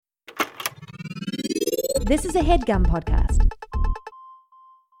This is a HeadGum podcast.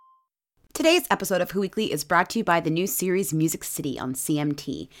 Today's episode of Who Weekly is brought to you by the new series Music City on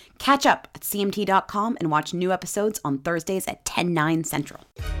CMT. Catch up at cmt.com and watch new episodes on Thursdays at 10/9 Central.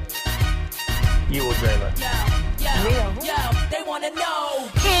 You or Jayla? Yo, they wanna know.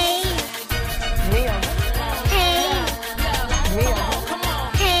 Hey. Mia. Hey. Mia.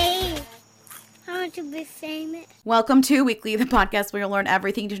 Hey. I want to be famous. Welcome to Weekly, the podcast where you'll learn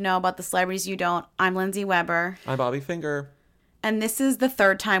everything to know about the celebrities you don't. I'm Lindsay Weber. I'm Bobby Finger. And this is the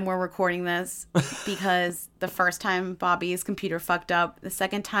third time we're recording this because the first time Bobby's computer fucked up. The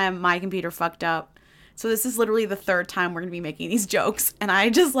second time my computer fucked up. So this is literally the third time we're going to be making these jokes. And I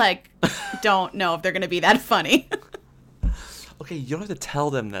just don't know if they're going to be that funny. Okay, you don't have to tell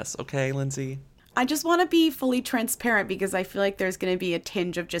them this, okay, Lindsay? I just want to be fully transparent because I feel like there's going to be a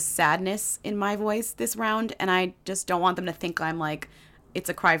tinge of just sadness in my voice this round. And I just don't want them to think I'm it's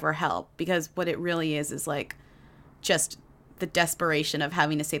a cry for help. Because what it really is just the desperation of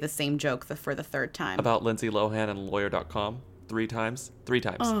having to say the same joke for the third time. About Lindsay Lohan and Lawyer.com 3 times? 3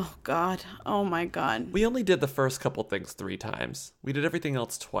 times. Oh, God. Oh, my God. We only did the first couple things 3 times. We did everything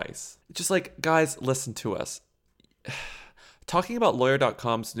else twice. Just guys, listen to us. Talking about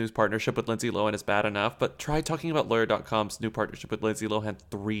Lawyer.com's new partnership with Lindsay Lohan is bad enough, but try talking about Lawyer.com's new partnership with Lindsay Lohan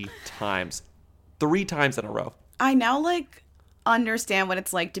 3 times. 3 times in a row. I now, understand what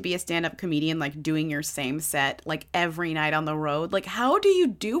it's like to be a stand-up comedian, doing your same set, every night on the road. How do you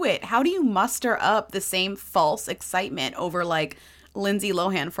do it? How do you muster up the same false excitement over, Lindsay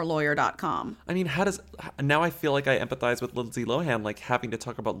Lohan for Lawyer.com? I mean, now I feel like I empathize with Lindsay Lohan, having to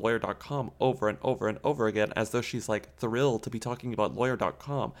talk about Lawyer.com over and over and over again, as though she's, thrilled to be talking about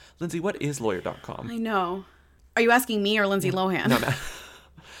Lawyer.com. Lindsay, what is Lawyer.com? I know. Are you asking me or Lindsay Lohan? No,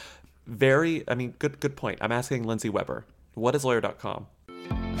 good point. I'm asking Lindsay Weber. What is Lawyer.com?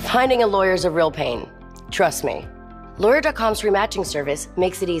 Finding a lawyer is a real pain. Trust me. Lawyer.com's free matching service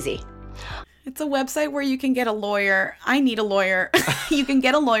makes it easy. It's a website where you can get a lawyer. I need a lawyer. You can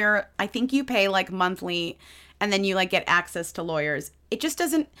get a lawyer. I think you pay monthly and then you get access to lawyers. It just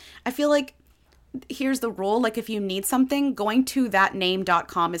doesn't, I feel here's the rule. If you need something, going to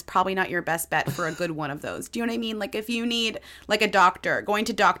thatname.com is probably not your best bet for a good one of those. Do you know what I mean? If you need a doctor, going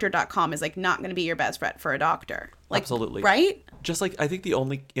to doctor.com is not going to be your best bet for a doctor. Absolutely. Right? Just I think the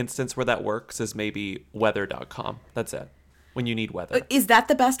only instance where that works is maybe weather.com. That's it. When you need weather. Is that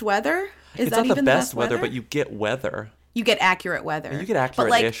the best weather? Is it's that not even the best weather, but you get weather. You get accurate weather. You get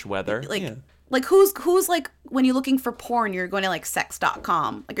accurate-ish weather. Yeah. Who's when you're looking for porn, you're going to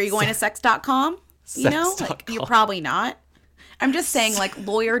sex.com. Are you going to sex.com? You know? You're probably not. I'm just saying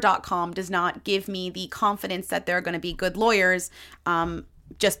lawyer.com does not give me the confidence that they're going to be good lawyers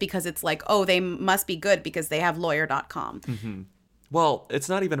just because it's they must be good because they have lawyer.com. Mm-hmm. Well, it's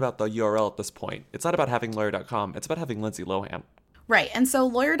not even about the URL at this point. It's not about having lawyer.com. It's about having Lindsay Lohan. Right. And so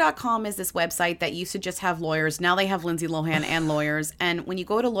lawyer.com is this website that used to just have lawyers. Now they have Lindsay Lohan and lawyers. And when you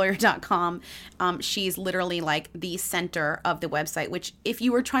go to lawyer.com, she's literally the center of the website, which if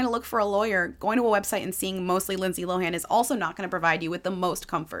you were trying to look for a lawyer, going to a website and seeing mostly Lindsay Lohan is also not going to provide you with the most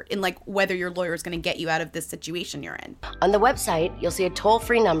comfort in whether your lawyer is going to get you out of this situation you're in. On the website, you'll see a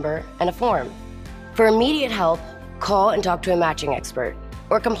toll-free number and a form. For immediate help, call and talk to a matching expert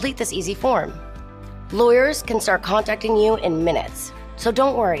or complete this easy form. Lawyers can start contacting you in minutes, so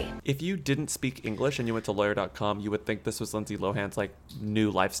don't worry. If you didn't speak English and you went to lawyer.com, you would think this was Lindsay Lohan's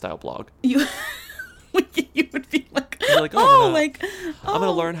new lifestyle blog. You would be I'm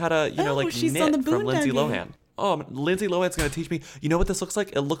gonna learn how to knit from Lindsay Lohan. Oh, Lindsay Lohan's gonna teach me. You know what this looks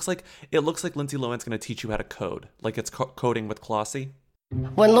like? It looks like Lindsay Lohan's gonna teach you how to code, it's coding with Klossy.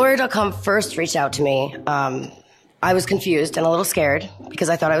 When Lawyer.com first reached out to me, I was confused and a little scared because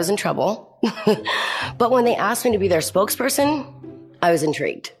I thought I was in trouble. But when they asked me to be their spokesperson, I was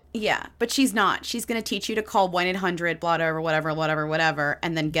intrigued. Yeah, but she's not. She's going to teach you to call 1-800, whatever,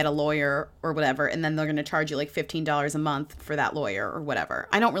 and then get a lawyer or whatever, and then they're going to charge you $15 a month for that lawyer or whatever.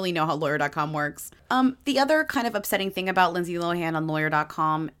 I don't really know how lawyer.com works. The other kind of upsetting thing about Lindsay Lohan on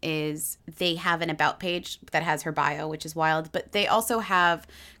lawyer.com is they have an about page that has her bio, which is wild, but they also have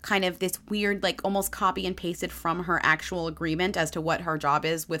kind of this weird, almost copy and pasted from her actual agreement as to what her job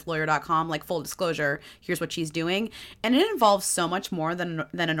is with lawyer.com, full disclosure, here's what she's doing. And it involves so much more than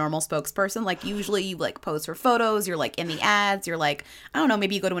a normal spokesperson. Usually you pose for photos, you're in the ads, you're I don't know,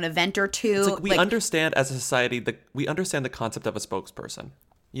 maybe you go to an event or two. It's we understand as a society we understand the concept of a spokesperson.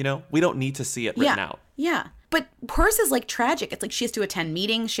 We don't need to see it written out. Yeah. But hers is tragic. It's she has to attend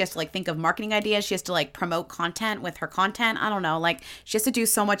meetings. She has to think of marketing ideas. She has to promote content with her content. I don't know. She has to do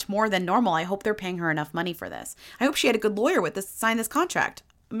so much more than normal. I hope they're paying her enough money for this. I hope she had a good lawyer sign this contract.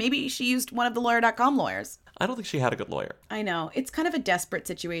 maybe she used one of the lawyer.com lawyers. I don't think she had a good lawyer. I know. It's kind of a desperate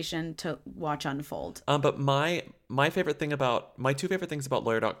situation to watch unfold. But my two favorite things about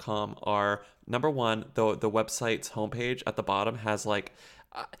lawyer.com are, number one, the website's homepage at the bottom has like,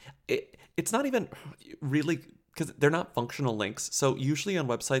 it's not even really, because they're not functional links. So usually on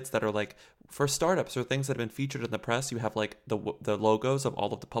websites that are like for startups or things that have been featured in the press, you have like the logos of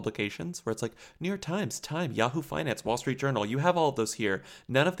all of the publications where it's like New York Times, Time, Yahoo Finance, Wall Street Journal. You have all of those here.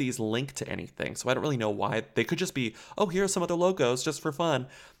 None of these link to anything. So I don't really know why. They could just be, oh, here are some other logos just for fun.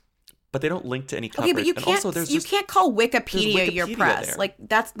 But they don't link to any coverage. Okay, but you can't call Wikipedia your press. There. Like,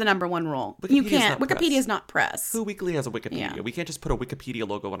 that's the number one rule. You can't. Wikipedia is not press. Who Weekly has a Wikipedia? Yeah. We can't just put a Wikipedia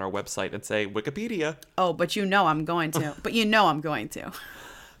logo on our website and say Wikipedia. Oh, but you know I'm going to.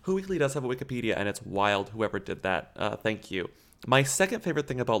 Who Weekly does have a Wikipedia, and it's wild whoever did that. Thank you. My second favorite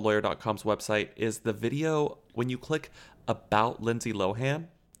thing about lawyer.com's website is the video when you click about Lindsay Lohan.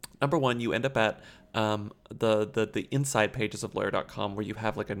 Number one, you end up at the inside pages of lawyer.com where you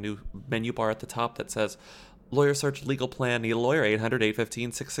have like a new menu bar at the top that says lawyer search, legal plan, need a lawyer,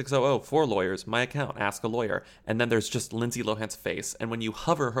 800-815-6600, 4 lawyers, my account, ask a lawyer. And then there's just Lindsay Lohan's face. And when you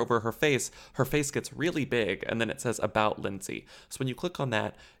hover over her face gets really big, and then it says about Lindsay. So when you click on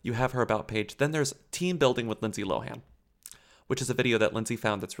that, you have her about page. Then there's team building with Lindsay Lohan, which is a video that Lindsay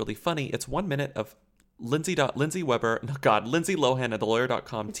found that's really funny. It's 1 minute of Lindsay Lohan and the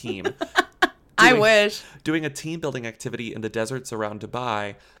lawyer.com team. Doing a team building activity in the deserts around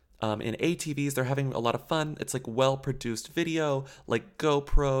Dubai. In ATVs, they're having a lot of fun. It's like well-produced video, like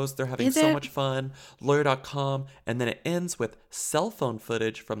GoPros. They're having so much fun. Lawyer.com. And then it ends with cell phone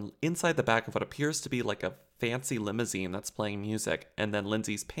footage from inside the back of what appears to be like a fancy limousine that's playing music. And then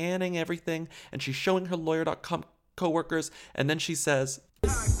Lindsay's panning everything, and she's showing her Lawyer.com coworkers. And then she says,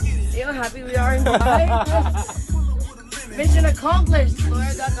 "See how happy we are in Dubai? Mission accomplished,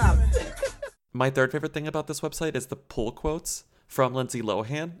 Lawyer.com." My third favorite thing about this website is the pull quotes from Lindsay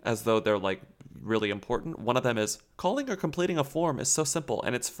Lohan, as though they're like really important. One of them is, calling or completing a form is so simple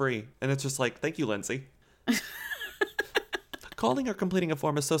and it's free. And it's just like, thank you, Lindsay. Calling or completing a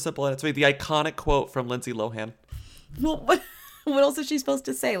form is so simple and it's free. The iconic quote from Lindsay Lohan. Well, what else is she supposed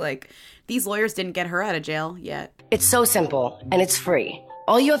to say? Like, these lawyers didn't get her out of jail yet. It's so simple and it's free.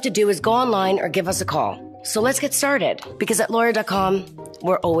 All you have to do is go online or give us a call. So let's get started, because at lawyer.com,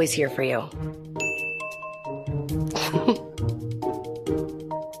 we're always here for you.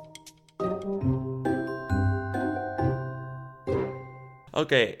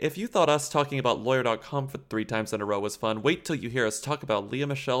 Okay, if you thought us talking about lawyer.com for 3 times in a row was fun, wait till you hear us talk about Lea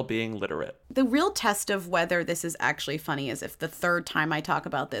Michele being literate. The real test of whether this is actually funny is if the third time I talk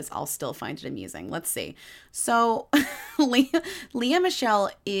about this, I'll still find it amusing. Let's see. So, Lea Michele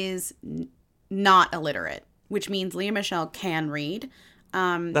is not illiterate, which means Lea Michele can read.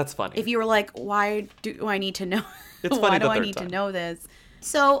 That's funny. If you were like, why do I need to know? It's funny. Why do I need to know this?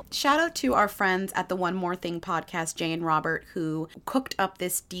 So shout out to our friends at the One More Thing podcast, Jay and Robert, who cooked up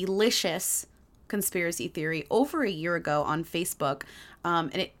this delicious conspiracy theory over a year ago on Facebook.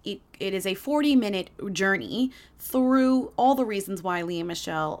 And it is a 40-minute journey through all the reasons why Lea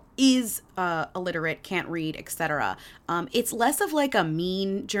Michele is illiterate, can't read, etc. It's less of like a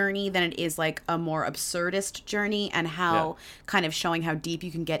mean journey than it is like a more absurdist journey, and how kind of showing how deep you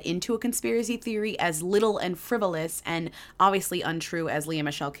can get into a conspiracy theory as little and frivolous and obviously untrue as Lea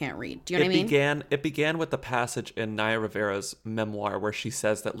Michele can't read. Do you know what I mean? It began with the passage in Naya Rivera's memoir where she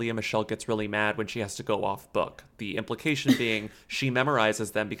says that Lea Michele gets really mad when she has to go off book. The implication being she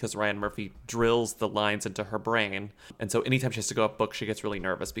memorizes them because Ryan Murphy drills the lines into her brain. And so anytime she has to go off book, she gets really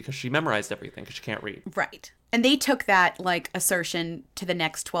nervous because she memorized everything because she can't read. Right. And they took that like assertion to the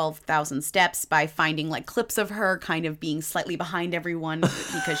next 12,000 steps by finding like clips of her kind of being slightly behind everyone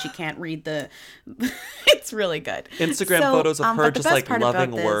because she can't read the... It's really good. Instagram photos of her just like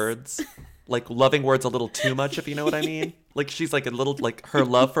loving words. Like loving words a little too much, if you know what I mean. Like she's like a little, like her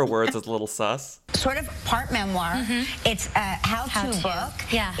love for words is a little sus. Sort of part memoir. Mm-hmm. It's a how-to book.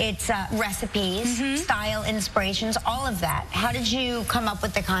 Yeah. It's recipes, style, inspirations, all of that. How did you come up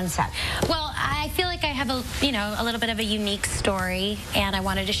with the concept? Well, I feel like I have a little bit of a unique story, and I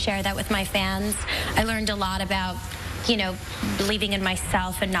wanted to share that with my fans. I learned a lot about believing in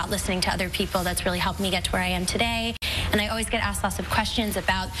myself and not listening to other people. That's really helped me get to where I am today. And I always get asked lots of questions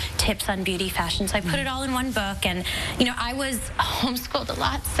about tips on beauty, fashion. So I put it all in one book. And, I was homeschooled a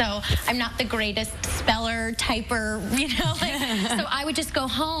lot, so I'm not the greatest speller, typer, so I would just go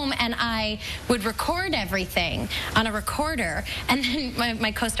home and I would record everything on a recorder. And then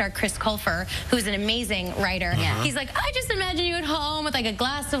my co-star, Chris Colfer, who's an amazing writer, he's like, I just imagine you at home with like a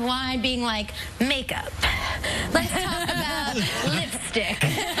glass of wine being like, makeup. Let's talk about lipstick. lipstick.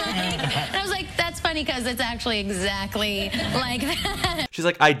 And I was like, that's funny because it's actually exactly like that. She's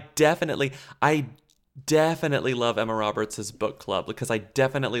like, I definitely love Emma Roberts' book club because I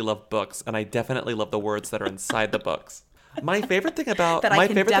definitely love books and I definitely love the words that are inside the books. My favorite thing about I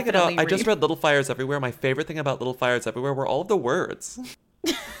just read Little Fires Everywhere. My favorite thing about Little Fires Everywhere were all of the words.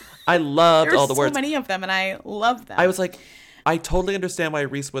 I loved all the words. There's so many of them and I love them. I was like, I totally understand why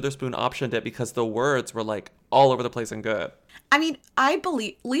Reese Witherspoon optioned it because the words were like all over the place and good. I mean, I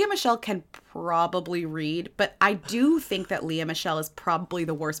believe Leah Michelle can probably read, but I do think that Leah Michelle is probably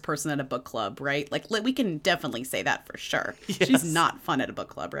the worst person at a book club, right? Like, we can definitely say that for sure. Yes. She's not fun at a book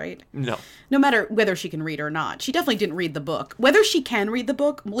club, right? No. No matter whether she can read or not. She definitely didn't read the book. Whether she can read the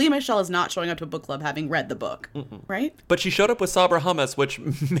book, Leah Michelle is not showing up to a book club having read the book, right? But she showed up with Sabra hummus, which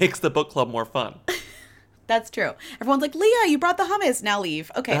makes the book club more fun. That's true. Everyone's like, Leah, you brought the hummus. Now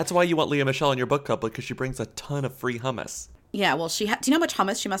leave. Okay. That's why you want Leah Michelle in your book club, because she brings a ton of free hummus. Yeah, well, do you know how much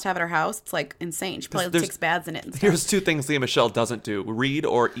hummus she must have at her house? It's like insane. She probably takes baths in it and stuff. Here's two things Leah Michelle doesn't do: read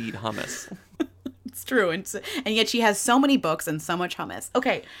or eat hummus. It's true. And yet she has so many books and so much hummus.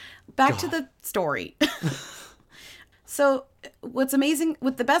 Okay, back to the story. So what's amazing,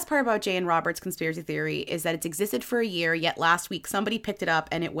 what the best part about Jane Roberts' conspiracy theory is that it's existed for a year, yet last week somebody picked it up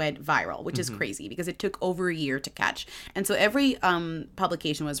and it went viral, which is crazy because it took over a year to catch. And so every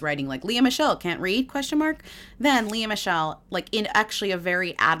publication was writing like, Leah Michelle can't read, ? Then Leah Michelle, like in actually a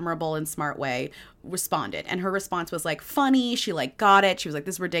very admirable and smart way, responded. And her response was like funny. She like got it. She was like,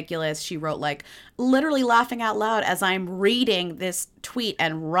 this is ridiculous. She wrote like literally laughing out loud as I'm reading this tweet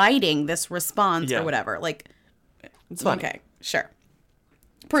and writing this response or whatever. Like, it's funny. Okay, sure.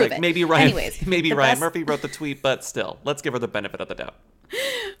 Prove it. Maybe Ryan. Anyways, maybe Ryan Murphy wrote the tweet, but still, let's give her the benefit of the doubt.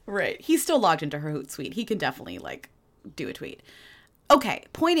 Right. He's still logged into her Hootsuite. He can definitely like do a tweet. Okay.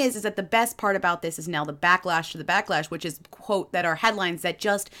 Point is that the best part about this is now the backlash to the backlash, which is quote that are headlines that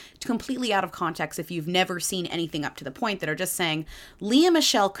just completely out of context. If you've never seen anything up to the point, that are just saying Leah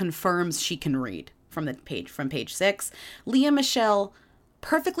Michelle confirms she can read from page 6. Leah Michelle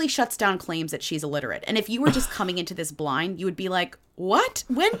perfectly shuts down claims that she's illiterate. And if you were just coming into this blind, you would be like, what?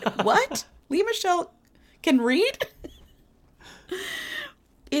 When? What? Leah Michelle can read?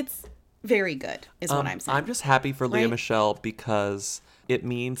 It's very good, is what I'm saying. I'm just happy for Leah Right? Michelle because it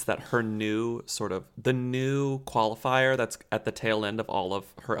means that her new the new qualifier that's at the tail end of all of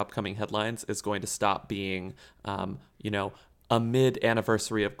her upcoming headlines is going to stop being, a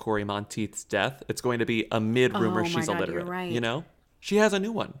mid-anniversary of Corey Monteith's death. It's going to be a mid-rumor she's illiterate. You're right. You know? She has a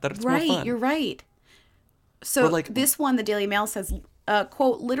new one that it's more fun. Right, you're right. So like, this one, the Daily Mail says,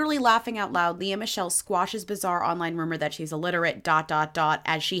 quote, literally laughing out loud, Leah Michelle squashes bizarre online rumor that she's illiterate, ...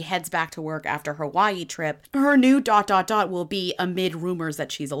 as she heads back to work after her Hawaii trip. Her new ... will be amid rumors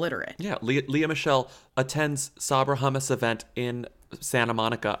that she's illiterate. Yeah, Leah Michelle attends Sabra Hummus event in Santa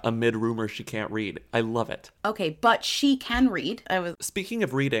Monica amid rumors she can't read. I love it. Okay, but she can read. Speaking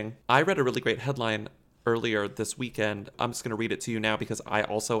of reading, I read a really great headline earlier this weekend. I'm just going to read it to you now because I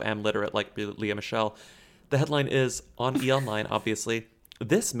also am literate like Leah Michelle. The headline is on E! Online, obviously.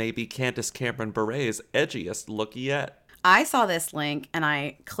 This may be Candace Cameron Bure's edgiest look yet. I saw this link and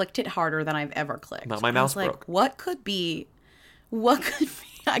I clicked it harder than I've ever clicked. My mouse broke. What could be?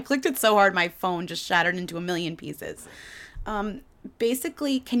 I clicked it so hard my phone just shattered into a million pieces.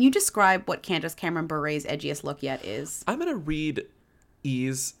 Basically, can you describe what Candace Cameron Bure's edgiest look yet is? I'm going to read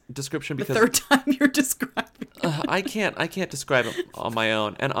E's description because the third time you're describing I can't describe it on my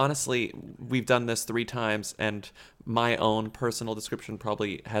own. And honestly, we've done this 3 times and my own personal description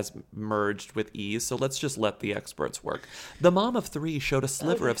probably has merged with E's, so let's just let the experts work. The mom of 3 showed a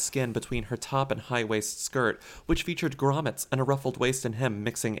sliver of skin between her top and high-waist skirt, which featured grommets and a ruffled waist and hem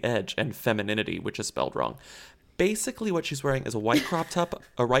mixing edge and femininity, which is spelled wrong. Basically what she's wearing is a white crop top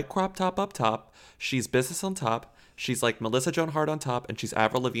up top. She's business on top. She's like Melissa Joan Hart on top, and she's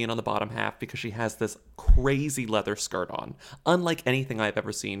Avril Lavigne on the bottom half because she has this crazy leather skirt on, unlike anything I've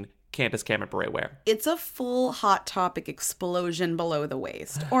ever seen Candace Cameron Bure wear. It's a full Hot Topic explosion below the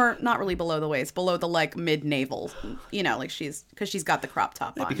waist, or not really below the waist, below the like mid navel. You know, like because she's got the crop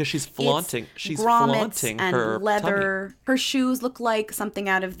top on. Because she's flaunting. She's grommets flaunting and her leather. tummy. Her shoes look like something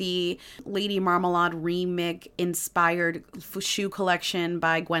out of the Lady Marmalade remake inspired shoe collection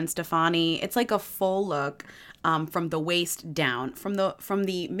by Gwen Stefani. It's like a full look. From the waist down, from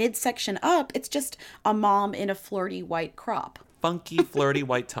the midsection up, it's just a mom in a flirty white crop. Funky, flirty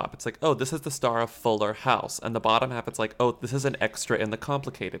white top. It's like, oh, this is the star of Fuller House. And the bottom half, it's like, oh, this is an extra in the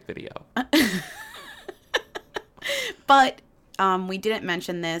Complicated video. But we didn't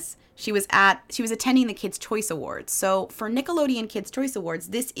mention this. She was attending the Kids' Choice Awards. So for Nickelodeon Kids' Choice Awards,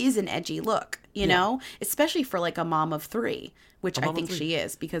 this is an edgy look. you know, especially for like a mom of 3, which I mom of think 3. she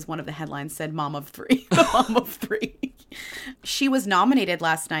is, because one of the headlines said mom of 3, the mom of 3. She was nominated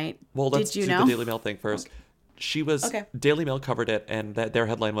last night. Well, let's Did you do know? the Daily Mail thing first. She was, Okay. Daily Mail covered it, and their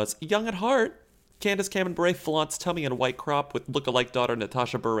headline was, Young at Heart, Candace Cameron Bure flaunts tummy in white crop with lookalike daughter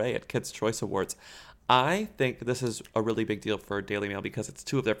Natasha Bure at Kids' Choice Awards. I think this is a really big deal for Daily Mail because it's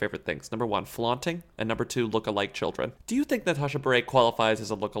 2 of their favorite things. Number 1, flaunting, and number 2, lookalike children. Do you think Natasha Bure qualifies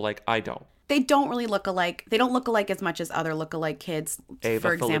as a lookalike? I don't. They don't really look alike. They don't look alike as much as other look-alike kids. Ava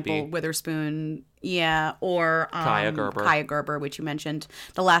For example, Philippi. Witherspoon, or Kaya Gerber. Kaya Gerber, which you mentioned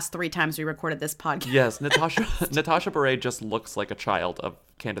the last 3 times we recorded this podcast. Yes, Natasha Bure just looks like a child of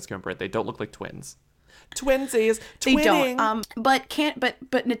Candace Cameron Bure. They don't look like twins. Twinsies, They twinning. don't.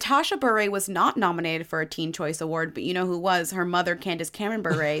 But Natasha Bure was not nominated for a Teen Choice Award. But you know who was? Her mother, Candace Cameron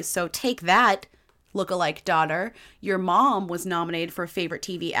Bure. So take that, lookalike daughter. Your mom was nominated for favorite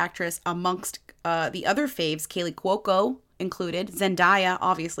TV actress amongst the other faves, Kaylee Cuoco included, Zendaya,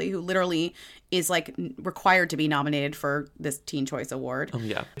 obviously, who literally is like required to be nominated for this Teen Choice Award.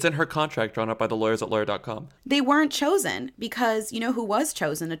 Yeah, it's in her contract drawn up by the lawyers at lawyer.com. They weren't chosen because you know who was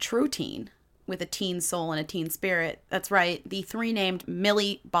chosen? A true teen with a teen soul and a teen spirit. That's right. The 3 named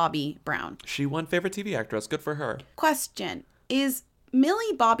Millie Bobby Brown. She won favorite TV actress. Good for her. Question. Is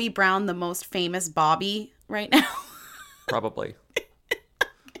Millie Bobby Brown the most famous Bobby right now? Probably.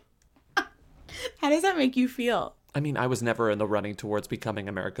 How does that make you feel? I mean, I was never in the running towards becoming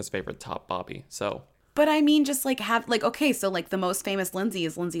America's favorite top Bobby, so... But I mean, just like okay, so like the most famous Lindsay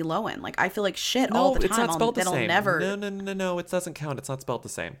is Lindsay Lohan. Like I feel like shit all the time. it's not spelled the that'll same. never. No, it doesn't count. It's not spelled the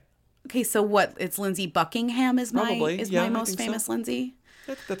same. Okay, so what? It's Lindsay Buckingham is Probably. my Yeah, I most think so. famous Lindsay.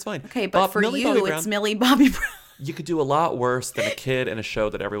 That's fine. Okay, but for Millie you, Bobby it's Brown, Millie Bobby Brown. you could do a lot worse than a kid in a show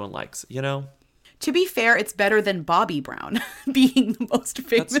that everyone likes, you know? To be fair, it's better than Bobby Brown being the most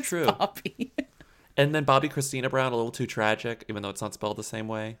famous That's true. Bobby. And then Bobby Christina Brown, a little too tragic, even though it's not spelled the same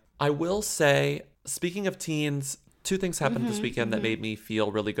way. I will say, speaking of teens, 2 things happened this weekend that made me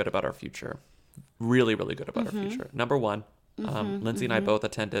feel really good about our future. Really, really good about our future. Number 1, Lindsay and I both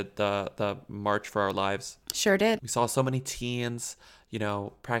attended the March for Our Lives. Sure did. We saw so many teens, you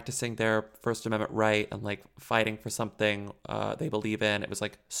know, practicing their First Amendment right and like fighting for something they believe in. It was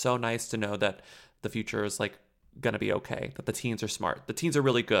like so nice to know that the future is like gonna be okay, that the teens are smart. The teens are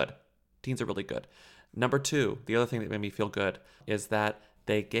really good. Teens are really good. Number 2, the other thing that made me feel good is that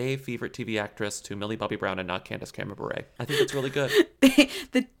they gave favorite TV actress to Millie Bobby Brown and not Candace Cameron Bure. I think that's really good.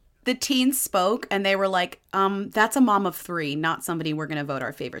 The teens spoke and they were like, that's a mom of 3, not somebody we're going to vote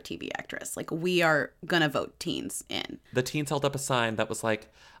our favorite TV actress. Like, we are going to vote teens in. The teens held up a sign that was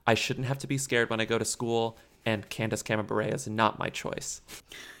like, I shouldn't have to be scared when I go to school, and Candace Cameron Bure is not my choice.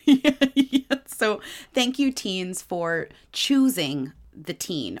 Yeah. So thank you, teens, for choosing the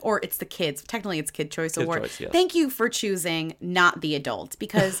teen, or it's the kids. Technically, it's Kid Choice Kid Award. Choice, yes. Thank you for choosing not the adults,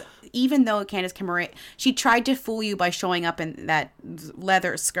 because even though Candace Cameron, she tried to fool you by showing up in that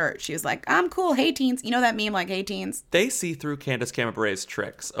leather skirt. She was like, "I'm cool. Hey, teens." You know that meme, like, "Hey, teens." They see through Candace Cameron Bure's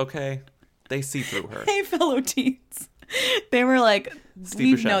tricks, okay? They see through her. Hey, fellow teens. They were like,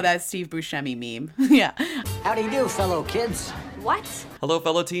 Steve we know Buscemi. that Steve Buscemi meme. Yeah. How do you do, fellow kids? What? Hello,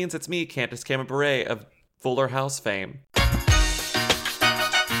 fellow teens. It's me, Candace Cameron Bure of Fuller House fame.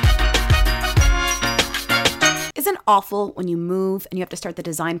 Isn't it awful when you move and you have to start the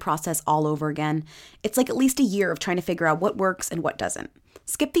design process all over again? It's like at least a year of trying to figure out what works and what doesn't.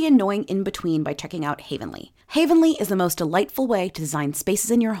 Skip the annoying in-between by checking out Havenly. Havenly is the most delightful way to design spaces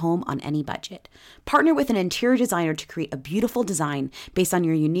in your home on any budget. Partner with an interior designer to create a beautiful design based on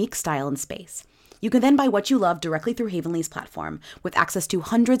your unique style and space. You can then buy what you love directly through Havenly's platform with access to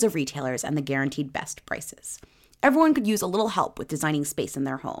hundreds of retailers and the guaranteed best prices. Everyone could use a little help with designing space in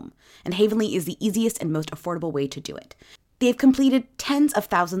their home, and Havenly is the easiest and most affordable way to do it. They've completed tens of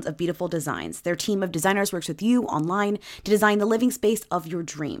thousands of beautiful designs. Their team of designers works with you online to design the living space of your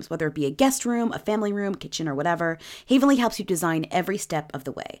dreams, whether it be a guest room, a family room, kitchen, or whatever. Havenly helps you design every step of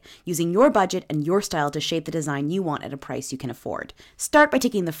the way, using your budget and your style to shape the design you want at a price you can afford. Start by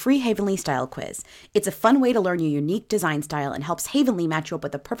taking the free Havenly Style Quiz. It's a fun way to learn your unique design style and helps Havenly match you up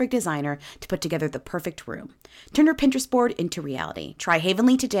with the perfect designer to put together the perfect room. Turn your Pinterest board into reality. Try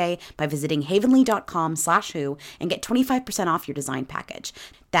Havenly today by visiting havenly.com/who and get 25% off your design package.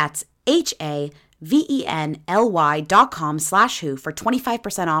 That's HAVENLY.com/who for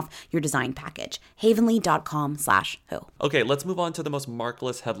 25% off your design package. Havenly.com/who. Okay, let's move on to the most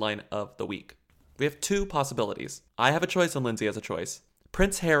markless headline of the week. We have 2 possibilities. I have a choice and Lindsay has a choice.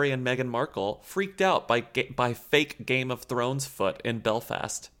 Prince Harry and Meghan Markle freaked out by fake Game of Thrones foot in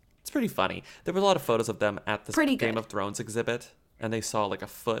Belfast. It's pretty funny. There were a lot of photos of them at this Pretty Game good. of Thrones exhibit. and they saw like a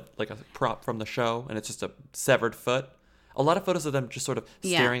foot, like a prop from the show, and it's just a severed foot. A lot of photos of them just sort of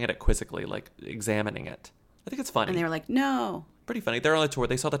staring at it quizzically, like examining it. I think it's funny. And they were like, no. Pretty funny. They're on a tour.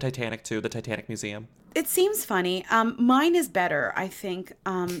 They saw the Titanic too, the Titanic Museum. It seems funny. Mine is better, I think,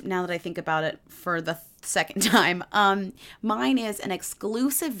 now that I think about it for the second time. Mine is an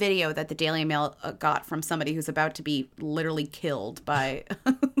exclusive video that the Daily Mail got from somebody who's about to be literally killed by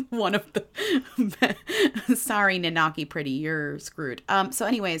one of the... Sorry, Nanaki Pretty, you're screwed. So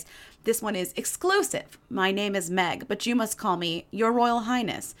anyways, this one is exclusive. My name is Meg, but you must call me Your Royal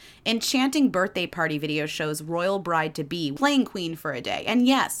Highness. Enchanting birthday party video shows royal bride-to-be playing queen for a day. And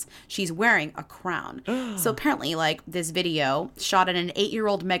yes, she's wearing a crown. So apparently, like, this video shot at an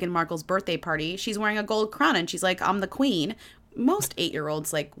 8-year-old Meghan Markle's birthday party. She's wearing a gold crown and she's like, I'm the queen. Most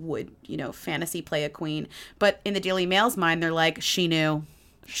 8-year-olds, like, would, fantasy play a queen. But in the Daily Mail's mind, they're like, she knew.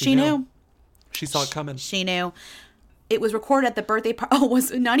 She knew. She saw it coming. She knew. It was recorded at the birthday party. Oh, it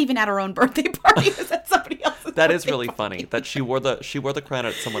was not even at her own birthday party. It was at somebody else's That is really funny that she wore the crown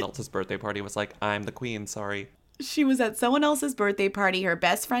at someone else's birthday party and was like, I'm the queen, sorry. She was at someone else's birthday party. Her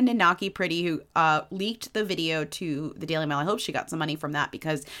best friend, Nanaki Pretty, who leaked the video to the Daily Mail. I hope she got some money from that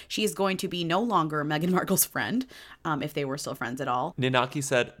because she is going to be no longer Meghan Markle's friend, if they were still friends at all. Nanaki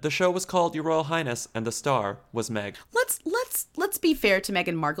said, the show was called Your Royal Highness and the star was Meg. Let's be fair to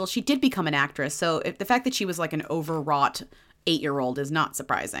Meghan Markle. She did become an actress, so if the fact that she was like an overwrought 8-year-old is not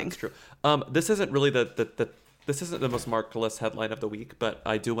surprising. That's true. This isn't really this isn't the most Markless headline of the week, but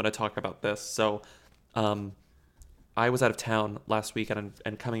I do want to talk about this. So, I was out of town last week, and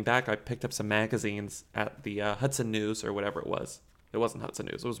coming back, I picked up some magazines at the Hudson News or whatever it was. It wasn't Hudson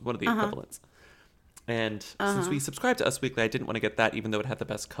News. It was one of the equivalents. And since we subscribed to Us Weekly, I didn't want to get that, even though it had the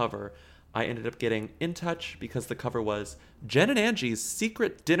best cover. I ended up getting In Touch because the cover was Jen and Angie's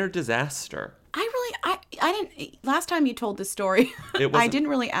Secret Dinner Disaster. I didn't, last time you told this story, I didn't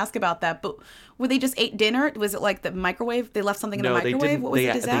really ask about that, but were they just ate dinner? Was it like the microwave? They left something in the microwave? What was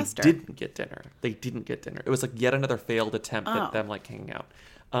the disaster? They didn't get dinner. It was like yet another failed attempt at them like hanging out.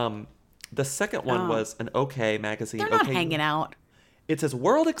 The second one was an OK magazine. They're not hanging out. It says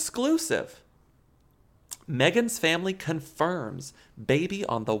world exclusive. Meghan's family confirms baby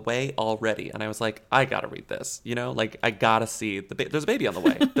on the way already. And I was like, I gotta read this. I gotta see there's a baby on the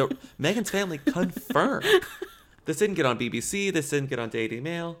way. Meghan's family confirmed. This didn't get on BBC. This didn't get on Daily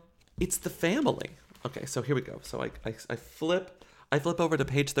Mail. It's the family. Okay, so here we go. So I flip over to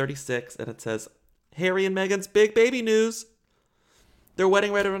page 36 and it says, Harry and Meghan's big baby news. Their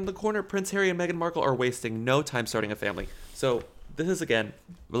wedding right around the corner. Prince Harry and Meghan Markle are wasting no time starting a family. So this is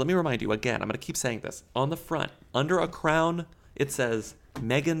let me remind you again, I'm going to keep saying this. On the front, under a crown, it says,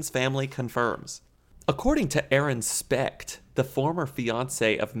 Meghan's family confirms. According to Aaron Specht, the former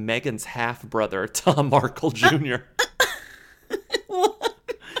fiance of Meghan's half-brother, Tom Markle Jr.,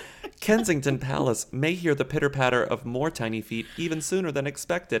 Kensington Palace may hear the pitter-patter of more tiny feet even sooner than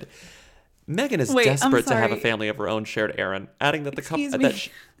expected. Meghan is desperate to have a family of her own, shared Aaron, adding that the couple that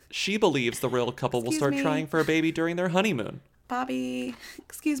she believes the royal couple will start trying for a baby during their honeymoon. Bobby,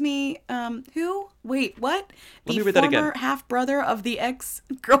 excuse me, who? Wait, what? Let me read that again. The former half-brother of the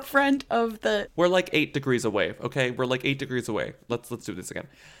ex-girlfriend of the... We're like 8 degrees away, okay? We're like 8 degrees away. Let's do this again.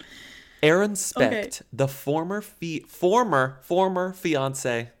 Aaron Specht, the former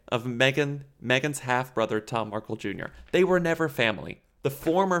fiance of Meghan's half-brother, Tom Markle Jr. They were never family. The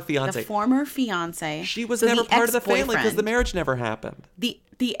former fiance. She was never part of the family because the marriage never happened. The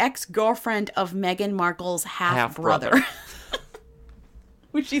ex-girlfriend of Meghan Markle's half-brother.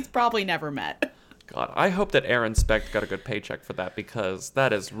 Which she's probably never met. God, I hope that Aaron Specht got a good paycheck for that because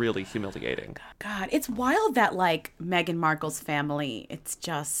that is really humiliating. God, it's wild that, like, Meghan Markle's family, it's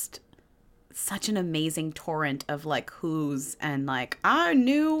just such an amazing torrent of, like, who's and, like,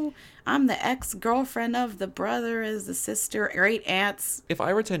 I'm the ex-girlfriend of the brother as the sister, great aunts. If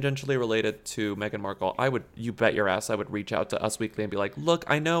I were tangentially related to Meghan Markle, you bet your ass I would reach out to Us Weekly and be like, look,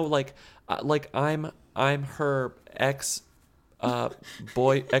 I know, I'm her I'm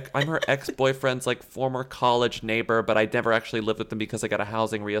her ex-boyfriend's like former college neighbor, but I never actually lived with them because I got a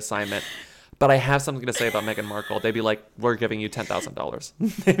housing reassignment. But I have something to say about Meghan Markle. They'd be like, we're giving you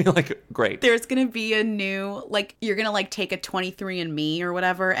 $10,000. They'd be like, great. There's going to be a new, like, you're going to like take a 23andMe or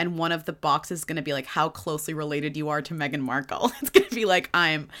whatever, and one of the boxes is going to be like how closely related you are to Meghan Markle. It's going to be like,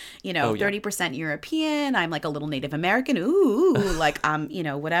 I'm, 30% European. I'm like a little Native American. Ooh, like I'm,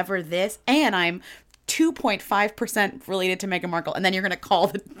 whatever this. And I'm 2.5% related to Meghan Markle. And then you're going to call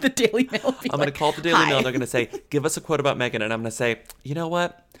the Daily Mail. I'm going to call the Daily Mail and they're going to say, give us a quote about Meghan. And I'm going to say, you know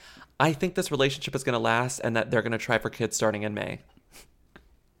what? I think this relationship is going to last and that they're going to try for kids starting in May.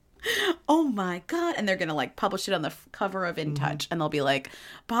 oh my God. And they're going to like publish it on the cover of In Touch. And they'll be like,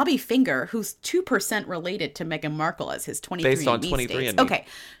 Bobby Finger, who's 2% related to Meghan Markle as his 23andMe Based on 23andMe. states. Okay.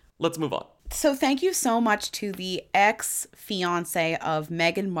 Let's move on. So thank you so much to the ex-fiance of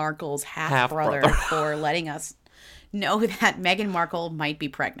Meghan Markle's half-brother for letting us know that Meghan Markle might be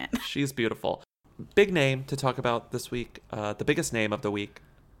pregnant. She's beautiful. Big name to talk about this week. The biggest name of the week,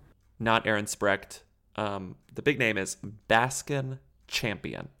 not Aaron Sprecht. The big name is Baskin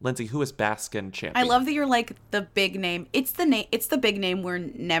Champion. Lindsay, who is Baskin Champion? I love that you're like the big name. It's the big name we're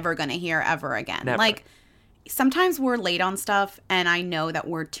never going to hear ever again. Never. Like sometimes we're late on stuff and I know that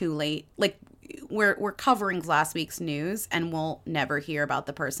we're too late. Like we're covering last week's news and we'll never hear about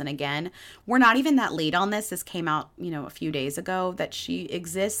the person again. We're not even that late on this. This came out, a few days ago that she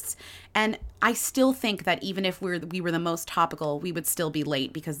exists. And I still think that even if we were the most topical, we would still be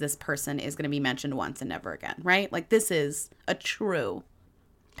late because this person is going to be mentioned once and never again, right? Like this is a true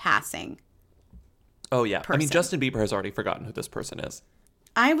passing. Oh yeah. person. I mean, Justin Bieber has already forgotten who this person is.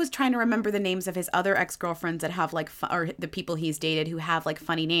 I was trying to remember the names of his other ex-girlfriends that have like, or the people he's dated who have like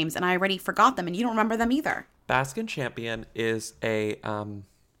funny names, and I already forgot them, and you don't remember them either. Baskin Champion is a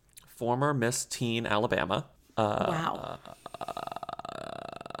former Miss Teen Alabama. Wow.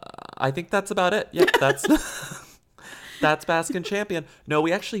 I think that's about it. Yep, that's that's Baskin Champion. No,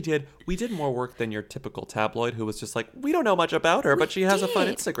 we did more work than your typical tabloid who was just like, we don't know much about her, but she has a fun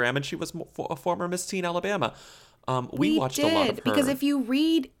Instagram, and she was a former Miss Teen Alabama. We watched a lot of her. Because if you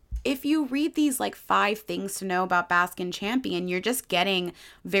read these like 5 things to know about Baskin Champion, you're just getting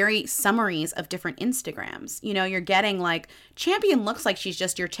very summaries of different Instagrams. You're getting like, Champion looks like she's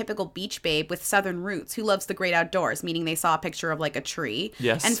just your typical beach babe with southern roots who loves the great outdoors, meaning they saw a picture of like a tree.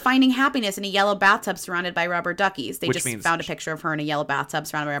 Yes. And finding happiness in a yellow bathtub surrounded by rubber duckies. They Which just found a picture of her in a yellow bathtub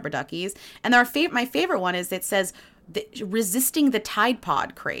surrounded by rubber duckies. And my favorite one is it says, resisting the Tide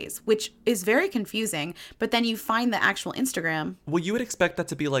Pod craze, which is very confusing, but then you find the actual Instagram. Well, you would expect that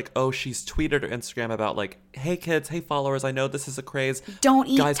to be like, oh, she's tweeted or Instagram about like, hey kids, hey followers, I know this is a craze. Don't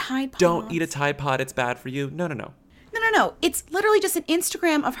eat Guys, Tide Pods. Don't eat a Tide Pod, it's bad for you. No. No. It's literally just an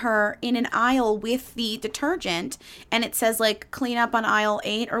Instagram of her in an aisle with the detergent, and it says like clean up on aisle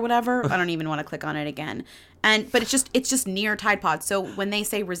 8 or whatever. I don't even want to click on it again. But it's just near Tide Pods. So when they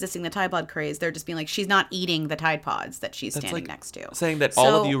say resisting the Tide Pod craze, they're just being like, she's not eating the Tide Pods that she's standing next to. Saying that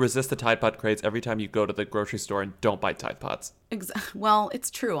all of you resist the Tide Pod craze every time you go to the grocery store and don't buy Tide Pods. Well,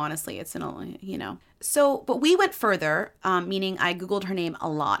 it's true, honestly. It's So, but we went further, meaning I Googled her name a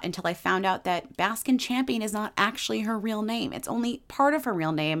lot until I found out that Baskin Champion is not actually her real name. It's only part of her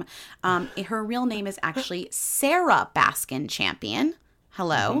real name. Her real name is actually Sarah Baskin Champion.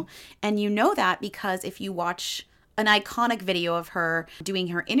 Hello. Mm-hmm. And you know that because if you watch an iconic video of her doing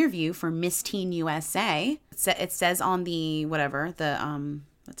her interview for Miss Teen USA, it says on the, what's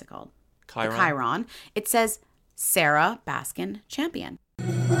it called? Chiron. The Chiron. It says Sarah Baskin Champion.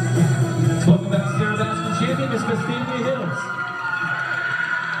 Welcome back to Sarah Baskin Champion, Miss Vestavia Hills.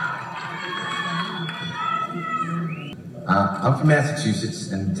 I'm from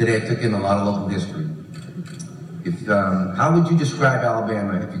Massachusetts, and today I took in a lot of local history. How would you describe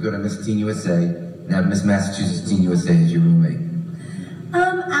Alabama if you go to Miss Teen USA and have Miss Massachusetts Teen USA as your roommate?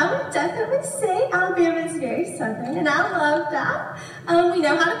 I would definitely say Alabama is very southern, and I love that. We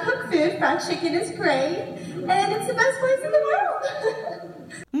know how to cook food. Fried chicken is great, and it's the best place in the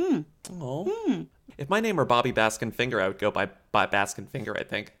world. If my name were Bobby Baskin Finger, I would go by Baskin Finger, I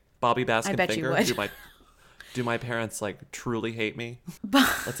think. Bobby Baskin I bet Finger. You would. Do my parents like truly hate me?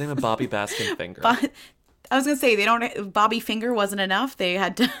 Let's name him Bobby Baskin Finger. I was going to say, Bobby Finger wasn't enough. They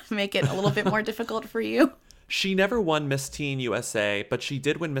had to make it a little bit more difficult for you. She never won Miss Teen USA, but she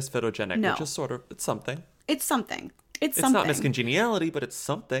did win Miss Photogenic, which is it's something. It's something. It's not Miss Congeniality, but it's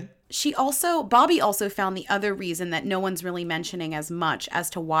something. Bobby also found the other reason that no one's really mentioning as much as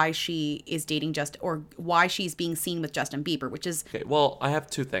to why she is dating or why she's being seen with Justin Bieber, which is... Okay, well, I have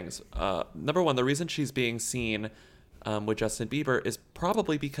 2 things. Number 1, the reason she's being seen with Justin Bieber is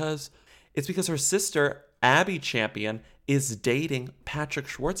probably because her sister, Abby Champion, is dating Patrick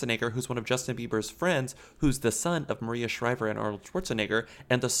Schwarzenegger, who's one of Justin Bieber's friends, who's the son of Maria Shriver and Arnold Schwarzenegger,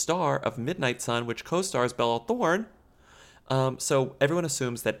 and the star of Midnight Sun, which co-stars Bella Thorne. So everyone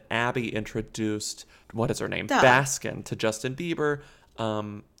assumes that Abby introduced, what is her name? Baskin to Justin Bieber.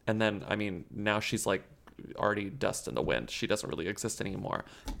 And then, now she's like already dust in the wind. She doesn't really exist anymore.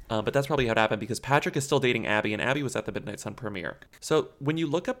 But that's probably how it happened because Patrick is still dating Abby, and Abby was at the Midnight Sun premiere. So when you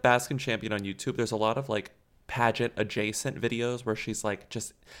look up Baskin Champion on YouTube, there's a lot of like pageant adjacent videos where she's like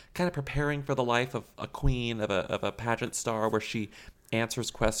just kind of preparing for the life of a queen, of a pageant star, where she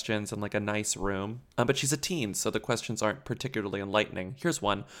answers questions in like a nice room. But she's a teen, so the questions aren't particularly enlightening. Here's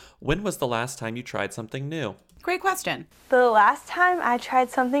one. When was the last time you tried something new? Great question. The last time I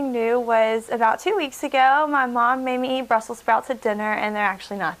tried something new was about 2 weeks ago. My mom made me eat Brussels sprouts at dinner, and they're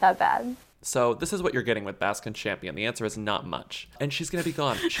actually not that bad. So this is what you're getting with Baskin Champion. The answer is not much. And she's going to be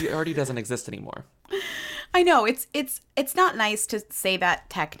gone. She already doesn't exist anymore. I know, it's not nice to say that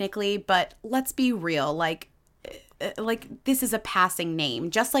technically, but let's be real. Like this is a passing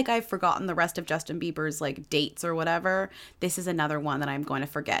name. Just like I've forgotten the rest of Justin Bieber's like dates or whatever, this is another one that I'm going to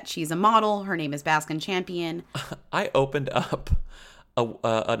forget. She's a model. Her name is Baskin Champion. I opened up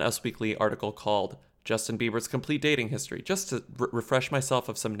an Us Weekly article called Justin Bieber's Complete Dating History, just to refresh myself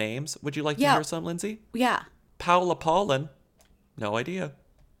of some names. Would you like to hear some, Lindsay? Yeah. Paula Paulin. No idea.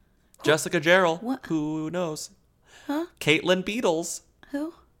 Jessica Gerald. What? Who knows? Huh? Caitlin Beatles.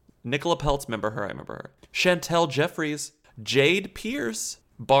 Who? Nicola Peltz. Remember her? I remember her. Chantel Jeffries. Jade Pierce.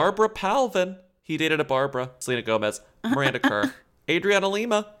 Barbara Palvin. He dated a Barbara. Selena Gomez. Miranda Kerr. Adriana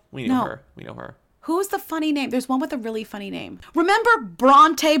Lima. We know her. We know her. Who's the funny name? There's one with a really funny name. Remember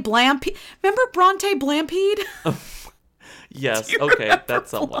Bronte Blampede? Remember Bronte Blampede? Yes. Okay.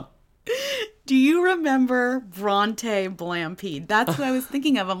 That's someone. Do you remember Bronte Blampede? That's who I was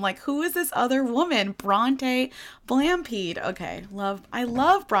thinking of. I'm like, who is this other woman? Bronte Blampede. Okay. I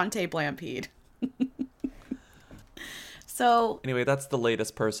love Bronte Blampede. So anyway, that's the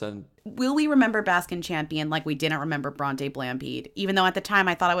latest person. Will we remember Baskin Champion like we didn't remember Bronte Blampede? Even though at the time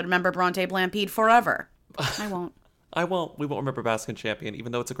I thought I would remember Bronte Blampede forever. I won't. I won't. We won't remember Baskin Champion,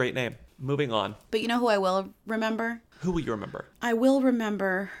 even though it's a great name. Moving on. But you know who I will remember? Who will you remember? I will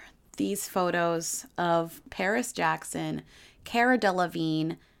remember these photos of Paris Jackson, Cara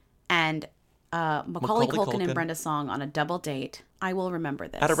Delevingne, and Macaulay Culkin and Brenda Song on a double date. I will remember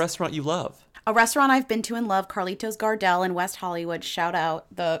this. At a restaurant you love. A restaurant I've been to and love, Carlitos Gardel in West Hollywood. Shout out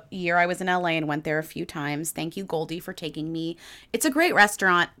the year I was in LA and went there a few times. Thank you, Goldie, for taking me. It's a great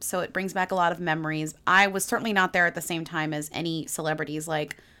restaurant, so it brings back a lot of memories. I was certainly not there at the same time as any celebrities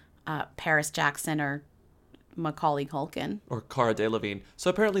like Paris Jackson or Macaulay Culkin. Or Cara Delevingne.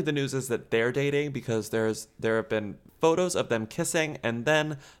 So apparently the news is that they're dating because there have been photos of them kissing, and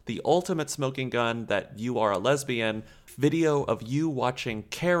then the ultimate smoking gun that you are a lesbian, video of you watching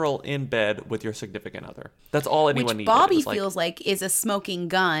Carol in bed with your significant other. That's all anyone needed. Which Bobby feels like is a smoking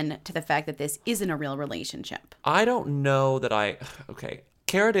gun to the fact that this isn't a real relationship. I don't know that okay.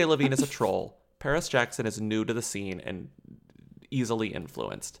 Cara Delevingne is a troll. Paris Jackson is new to the scene and easily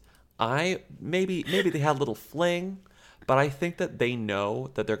influenced. Maybe they had a little fling, but I think that they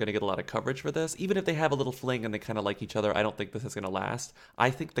know that they're going to get a lot of coverage for this. Even if they have a little fling and they kind of like each other, I don't think this is going to last. I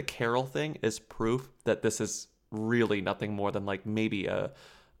think the Carol thing is proof that this is really nothing more than like maybe a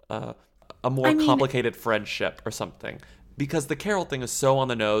more complicated friendship or something. Because the Carol thing is so on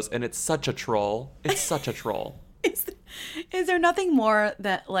the nose and it's such a troll. It's such a troll. Is there nothing more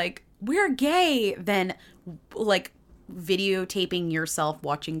that like we're gay than like videotaping yourself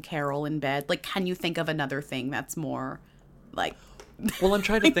watching Carol in bed? Like, can you think of another thing that's more like... Well, I'm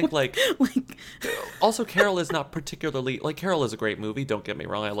trying to think like also Carol is not particularly like, Carol is a great movie, don't get me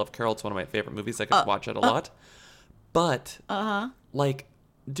wrong. I love Carol. It's one of my favorite movies. I could watch it a lot. But like,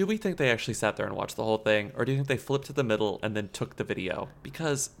 do we think they actually sat there and watched the whole thing, or do you think they flipped to the middle and then took the video?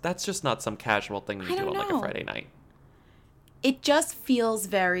 Because that's just not some casual thing you do on like a Friday night. It just feels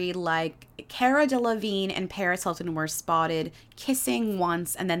very like Cara Delevingne and Paris Hilton were spotted kissing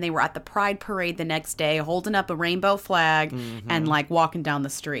once, and then they were at the Pride Parade the next day holding up a rainbow flag and like walking down the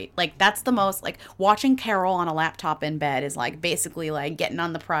street. Like, that's the most, like, watching Carol on a laptop in bed is like basically like getting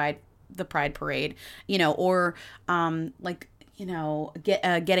on the Pride Parade, you know, or like, you know,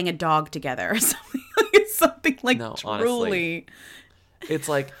 getting a dog together or something like no, truly.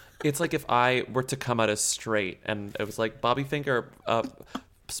 Honestly. It's like if I were to come out as straight and it was like Bobby Finger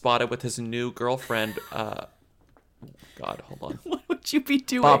spotted with his new girlfriend. God, hold on. What would you be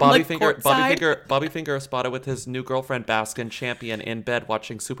doing? Bobby Finger spotted with his new girlfriend Baskin Champion in bed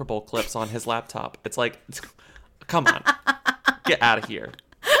watching Super Bowl clips on his laptop. It's like, come on, get out of here.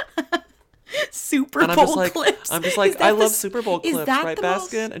 Super Bowl clips. I'm just like, I love Super Bowl clips, right,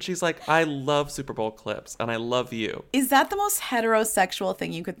 Baskin? And she's like, I love Super Bowl clips, and I love you. Is that the most heterosexual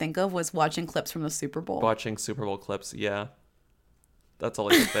thing you could think of, was watching clips from the Super Bowl? Watching Super Bowl clips, yeah. That's all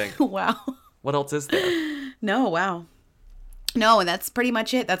I can think. Wow. What else is there? No, wow. No, and that's pretty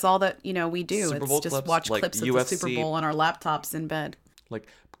much it. That's all that, you know, we do. Super Bowl it's just clips, watch like clips of UFC, the Super Bowl on our laptops in bed. Like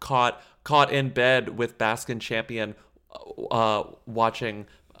caught in bed with Baskin Champion watching...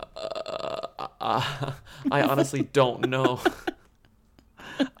 I honestly don't know.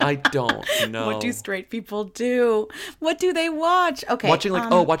 I don't know. What do straight people do? What do they watch? Okay.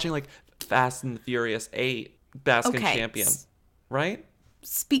 Watching like Fast and the Furious 8 Baskin Champion, right?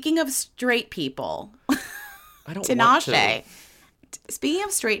 Speaking of straight people, I don't want to. Speaking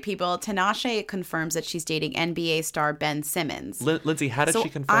of straight people, Tinashe confirms that she's dating NBA star Ben Simmons. Lindsay, how did she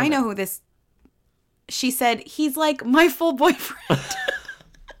confirm I know who this... She said, he's like my full boyfriend.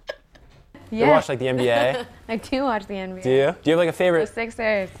 You watch like the NBA? I do watch the NBA. Do you? Do you have like a favorite? The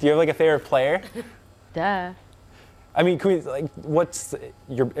Sixers. Do you have like a favorite player? Duh. I mean, can we, like,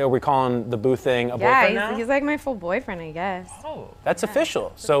 are we calling the Boo thing a boyfriend now? Yeah, he's like my full boyfriend, I guess. Oh, that's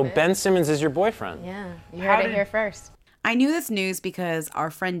official. So Ben Simmons is your boyfriend. Yeah, you heard it here first. I knew this news because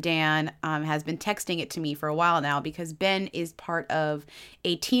our friend Dan has been texting it to me for a while now because Ben is part of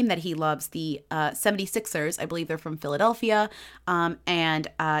a team that he loves, the 76ers. I believe they're from Philadelphia. And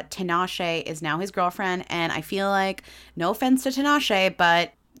Tinashe is now his girlfriend. And I feel like, no offense to Tinashe,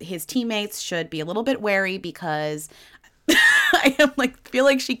 but his teammates should be a little bit wary because feel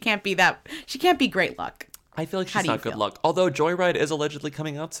like she can't be great luck. I feel like she's not good luck. Although Joyride is allegedly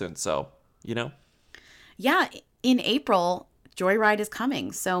coming out soon. So, you know. Yeah. In April, Joyride is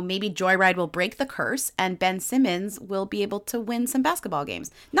coming, so maybe Joyride will break the curse, and Ben Simmons will be able to win some basketball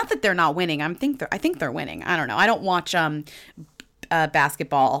games. Not that they're not winning. I think they're winning. I don't know. I don't watch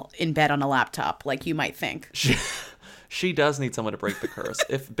basketball in bed on a laptop like you might think. She does need someone to break the curse.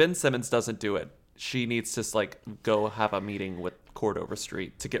 If Ben Simmons doesn't do it, she needs to go have a meeting with Cordova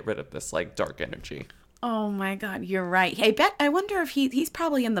Street to get rid of this dark energy. Oh my God, you're right. Hey, I wonder if he's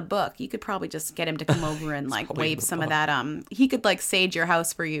probably in the book. You could probably just get him to come over and wave some of that. He could sage your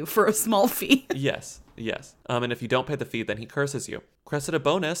house for you for a small fee. Yes. And if you don't pay the fee, then he curses you. Cressida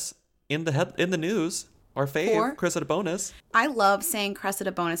Bonus in the news. Our fave, Cressida Bonus. I love saying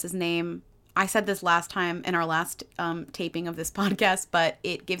Cressida Bonus's name. I said this last time in our last taping of this podcast, but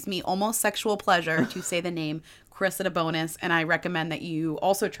it gives me almost sexual pleasure to say the name Cressida Bonus, and I recommend that you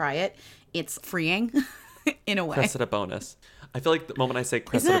also try it. It's freeing in a way. Cressida Bonus. I feel like the moment I say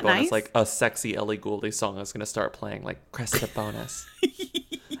Cressida Bonus, nice? A sexy Ellie Goulding song is going to start playing, Cressida Bonus.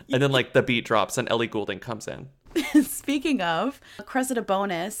 And then the beat drops and Ellie Goulding comes in. Speaking of, Cressida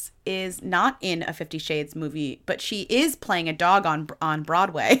Bonus is not in a 50 Shades movie, but she is playing a dog on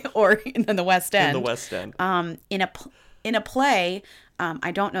Broadway or in the West End. In the West End. In a play,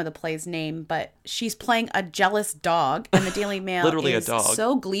 I don't know the play's name, but she's playing a jealous dog, and the Daily Mail Literally is a dog.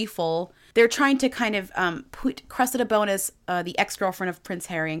 So gleeful. They're trying to kind of put Cressida Bonus, the ex-girlfriend of Prince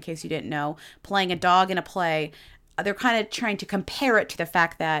Harry, in case you didn't know, playing a dog in a play. They're kind of trying to compare it to the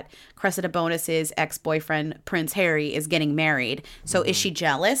fact that Cressida Bonus's ex-boyfriend, Prince Harry, is getting married. So is she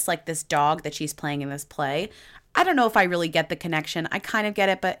jealous, like this dog that she's playing in this play? I don't know if I really get the connection. I kind of get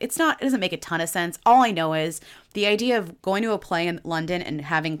it, but it doesn't make a ton of sense. All I know is the idea of going to a play in London and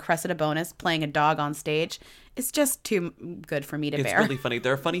having Cressida Bonus playing a dog on stage is just too good for me to bear. It's really funny.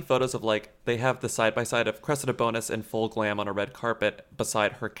 There are funny photos of they have the side-by-side of Cressida Bonus in full glam on a red carpet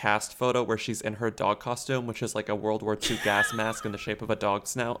beside her cast photo where she's in her dog costume, which is a World War II gas mask in the shape of a dog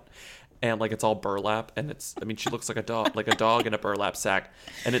snout. And it's all burlap, and she looks like a dog in a burlap sack.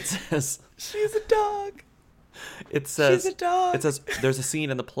 And it says, she's a dog. It says, she's a dog. It says there's a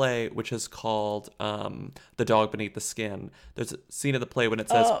scene in the play which is called "The Dog Beneath the Skin." There's a scene in the play when it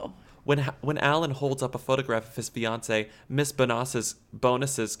says, when Alan holds up a photograph of his fiancée, Miss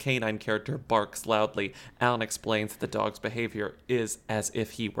Bonus's canine character barks loudly. Alan explains that the dog's behavior is as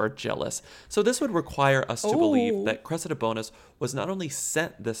if he were jealous. So this would require us to believe that Cressida Bonus was not only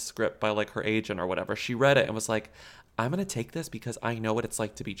sent this script by her agent or whatever. She read it and was like, "I'm gonna take this because I know what it's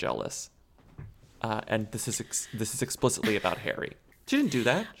like to be jealous." And this is explicitly about Harry. She didn't do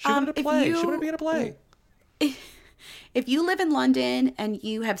that. She wanted to play. She wanted to be in a play. If you live in London and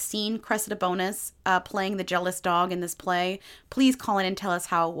you have seen Cressida Bonus playing the jealous dog in this play, please call in and tell us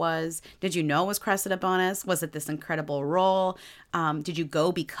how it was. Did you know it was Cressida Bonus? Was it this incredible role? Did you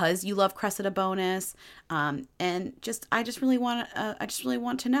go because you love Cressida Bonus? And I just really want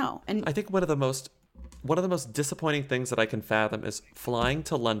to know. And I think one of the most disappointing things that I can fathom is flying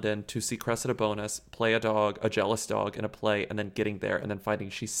to London to see Cressida Bonus play a jealous dog in a play, and then getting there and then finding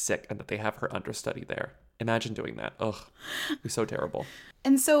she's sick and that they have her understudy there. Imagine doing that. Ugh, it'd be so terrible.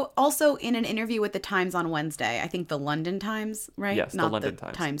 And so also in an interview with the Times on Wednesday, I think the London Times, right? Yes, not the London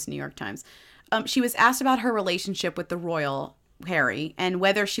the Times. New York Times. She was asked about her relationship with the royal Harry and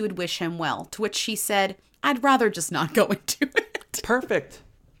whether she would wish him well, to which she said, "I'd rather just not go into it." Perfect.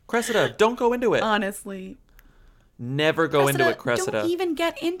 Cressida, don't go into it. Honestly. Never go into it, Cressida. Don't even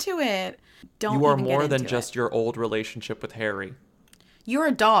get into it. You are more than just your old relationship with Harry. You're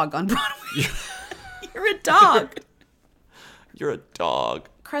a dog on Broadway. You're a dog. You're a dog.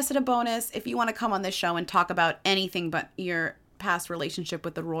 Cressida Bonus, if you want to come on this show and talk about anything but your past relationship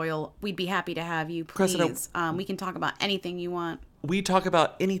with the royal, we'd be happy to have you, please. Cressida, we can talk about anything you want. We talk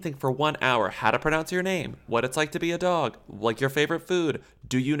about anything for 1 hour. How to pronounce your name, what it's like to be a dog, like your favorite food.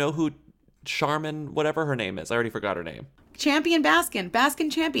 Do you know who Charmin, whatever her name is? I already forgot her name. Champion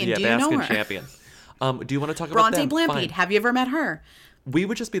Baskin Champion. Yeah, do you Baskin know her? Champion. Do you want to talk about Bronte them? Blampede. Fine. Have you ever met her? We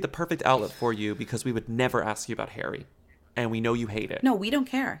would just be the perfect outlet for you because we would never ask you about Harry. And we know you hate it. No, we don't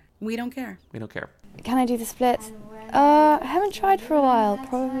care. We don't care. We don't care. Can I do the splits? I haven't tried for a while.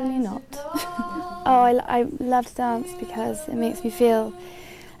 Probably not. I love to dance because it makes me feel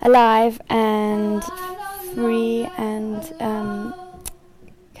alive and free and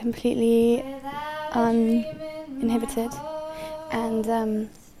completely uninhibited. And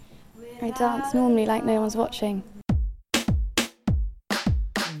I dance normally like no one's watching.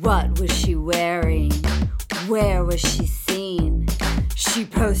 What was she wearing? Where was she seen? She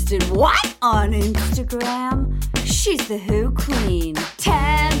posted what on Instagram? She's the Who Queen.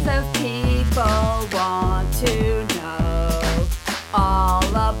 Tens of people want to know all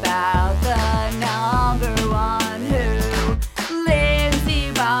about the number one Who.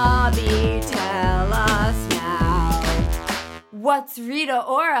 Lindsay Bobby, tell us now. What's Rita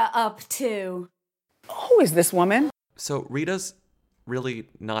Ora up to? Who is this woman? So Rita's really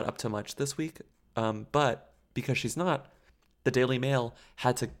not up to much this week, but because she's not, the Daily Mail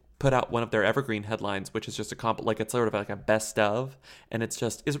had to put out one of their evergreen headlines, which is just it's sort of like a best of, and it's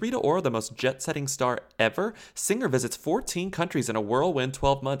just, is Rita Ora the most jet-setting star ever? Singer visits 14 countries in a whirlwind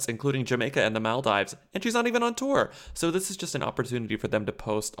 12 months, including Jamaica and the Maldives, and she's not even on tour. So this is just an opportunity for them to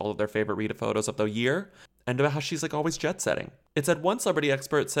post all of their favorite Rita photos of the year, and about how she's always jet-setting. It said one celebrity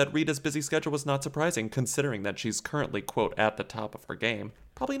expert said Rita's busy schedule was not surprising, considering that she's currently, quote, at the top of her game.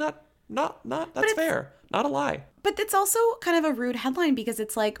 Probably not, that's fair. Not a lie. But it's also kind of a rude headline because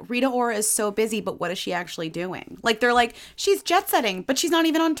it's like, Rita Ora is so busy, but what is she actually doing? They're like, she's jet setting, but she's not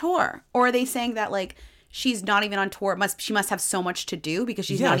even on tour. Or are they saying that she's not even on tour? She must have so much to do because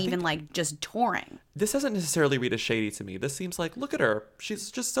she's not even just touring. This isn't necessarily Rita shady to me. This seems like, look at her. She's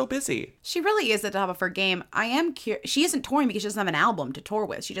just so busy. She really is at the top of her game. I am curious. She isn't touring because she doesn't have an album to tour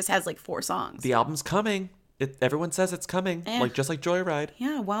with. She just has 4 songs. The album's coming. Everyone says it's coming. Just like Joyride.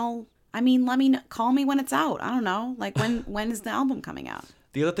 Yeah, well, call me when it's out. I don't know. When is the album coming out?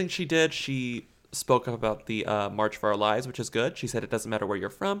 The other thing she did, she spoke up about the March for Our Lives, which is good. She said it doesn't matter where you're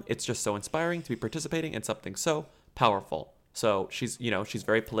from. It's just so inspiring to be participating in something so powerful. So she's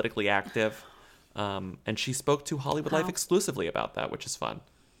very politically active. And she spoke to Hollywood Life exclusively about that, which is fun.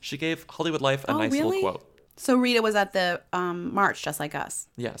 She gave Hollywood Life a nice little quote. So Rita was at the march just like us.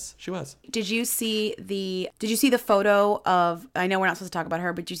 Yes, she was. Did you see the photo of, I know we're not supposed to talk about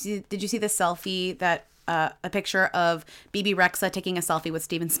her, but did you see the selfie that a picture of Bebe Rexha taking a selfie with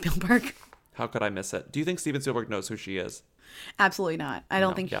Steven Spielberg? How could I miss it? Do you think Steven Spielberg knows who she is? Absolutely not. I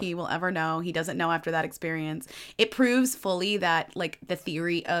don't think he will ever know. He doesn't know after that experience. It proves fully that the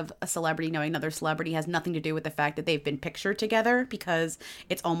theory of a celebrity knowing another celebrity has nothing to do with the fact that they've been pictured together, because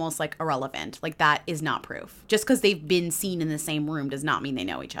it's almost irrelevant. That is not proof. Just because they've been seen in the same room does not mean they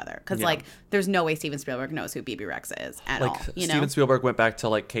know each other. Because there's no way Steven Spielberg knows who Bebe Rexha is at all. Steven Spielberg went back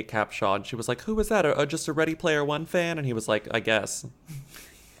to Kate Capshaw and she was like, "Who was that? Just a Ready Player One fan?" And he was like, "I guess."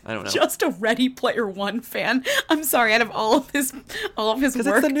 I don't know. Just a Ready Player One fan. I'm sorry. Out of all of his work,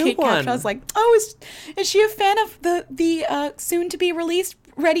 Kate Capshaw's like, "Oh, is she a fan of the soon to be released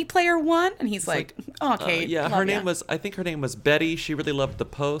Ready Player One?" And he's like, "Oh, Kate." Yeah, I think her name was Betty. She really loved The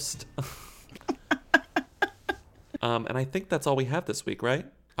Post. And I think that's all we have this week, right?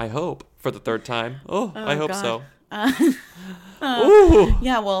 I hope, for the 3rd time. Oh, I hope God. so.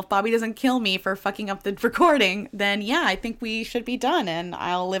 Yeah, well, if Bobby doesn't kill me for fucking up the recording, then yeah, I think we should be done and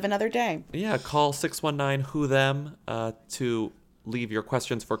I'll live another day. Yeah, call 619-WHO-THEM to leave your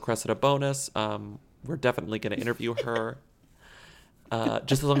questions for Cressida Bonus. We're definitely going to interview her,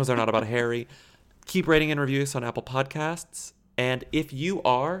 just as long as they're not about Harry. Keep rating and reviewing us on Apple Podcasts. And if you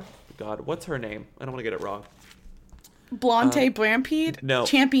are, God, what's her name? I don't want to get it wrong. Bronte Blampede? No.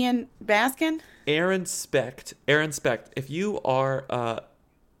 Champion Baskin? Aaron Specht. If you are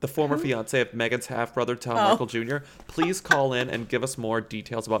the former fiance of Meghan's half-brother, Tom Markle Jr., please call in and give us more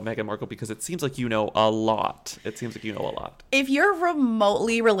details about Meghan Markle, because it seems like you know a lot. If you're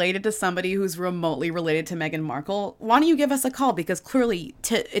remotely related to somebody who's remotely related to Meghan Markle, why don't you give us a call? Because clearly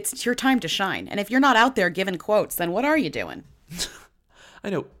it's your time to shine. And if you're not out there giving quotes, then what are you doing? I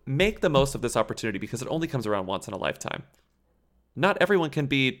know. Make the most of this opportunity, because it only comes around once in a lifetime. Not everyone can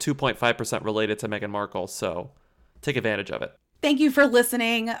be 2.5% related to Meghan Markle, so take advantage of it. Thank you for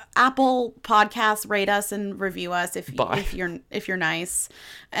listening. Apple Podcasts, rate us and review us if you're nice.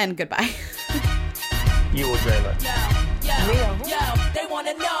 And goodbye. You will dream it. Yo, they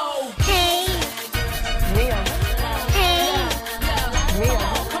wanna know. Hey. Mia. Hey. Mia.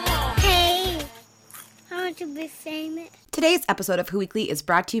 Come on. Hey. I want to be famous. Today's episode of Who Weekly is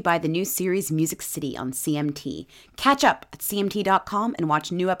brought to you by the new series Music City on CMT. Catch up at cmt.com and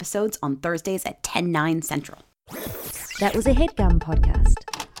watch new episodes on Thursdays at 10/9 Central. That was a HeadGum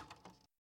podcast.